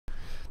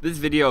This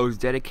video is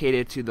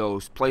dedicated to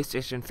those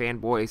PlayStation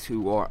fanboys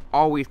who are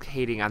always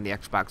hating on the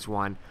Xbox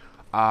One.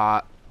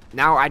 Now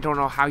I don't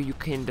know how you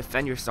can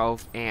defend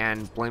yourself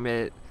and blame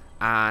it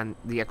on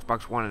the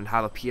Xbox One and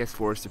how the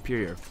PS4 is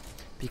superior.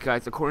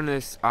 Because according to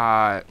this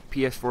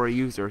PS4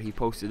 user, he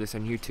posted this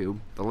on YouTube.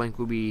 The link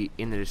will be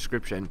in the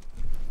description.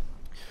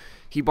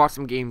 He bought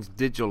some games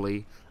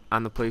digitally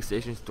on the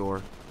PlayStation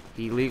Store.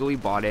 He legally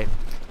bought it,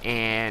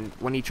 and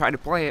when he tried to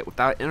play it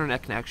without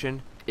internet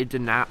connection, it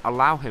did not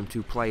allow him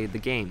to play the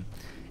game.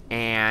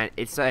 And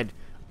it said,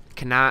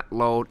 cannot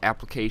load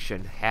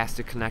application, has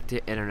to connect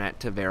to internet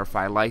to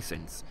verify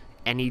license.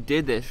 And he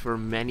did this for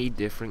many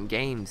different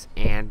games,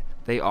 and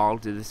they all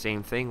did the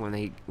same thing when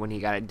he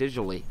got it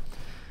digitally.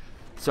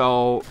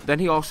 So then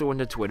he also went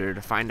to Twitter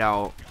to find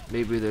out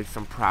maybe there's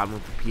some problem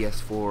with the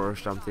PS4 or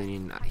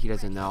something, and he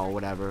doesn't know,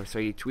 whatever. So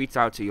he tweets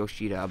out to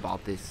Yoshida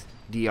about this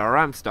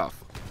DRM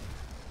stuff.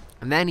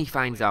 And then he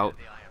finds out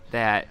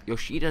that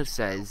Yoshida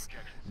says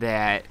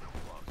that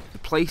the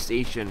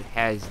PlayStation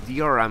has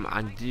DRM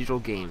on digital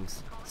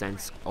games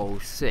since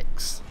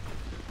 '06.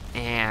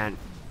 And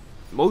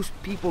most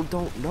people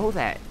don't know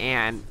that,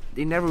 and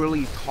they never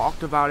really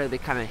talked about it. They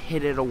kind of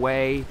hid it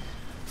away.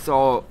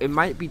 So it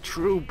might be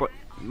true, but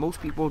most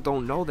people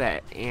don't know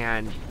that,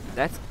 and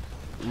that's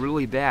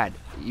really bad.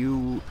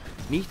 You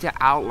need to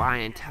outline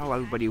and tell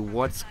everybody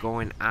what's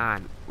going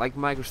on, like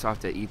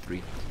Microsoft at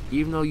E3.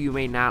 Even though you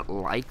may not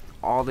like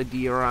all the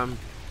DRM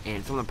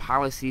and some of the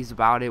policies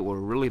about it were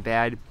really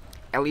bad,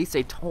 at least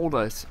they told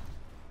us,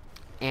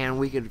 and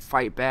we could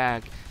fight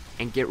back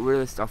and get rid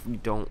of stuff we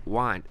don't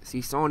want. See,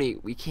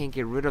 Sony, we can't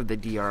get rid of the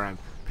DRM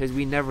because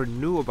we never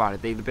knew about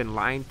it. They've been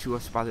lying to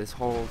us about this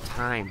whole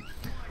time.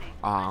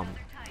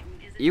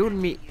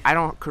 Even me, I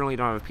currently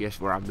don't have a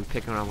PS4. I'll be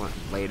picking up one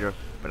later,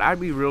 but I'd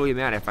be really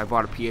mad if I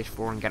bought a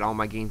PS4 and get all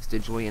my games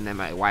digitally, and then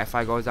my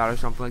Wi-Fi goes out or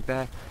something like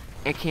that,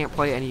 and can't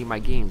play any of my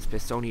games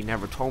because Sony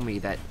never told me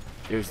that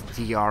there's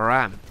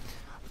DRM.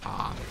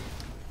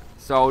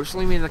 So just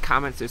leave me in the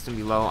comment system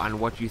below on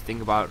what you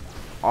think about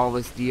all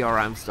this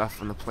DRM stuff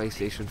from the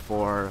PlayStation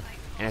 4,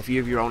 and if you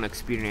have your own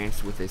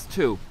experience with this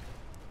too.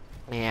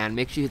 And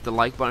make sure you hit the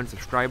like button,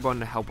 subscribe button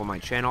to help on my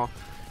channel,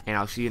 and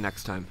I'll see you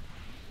next time.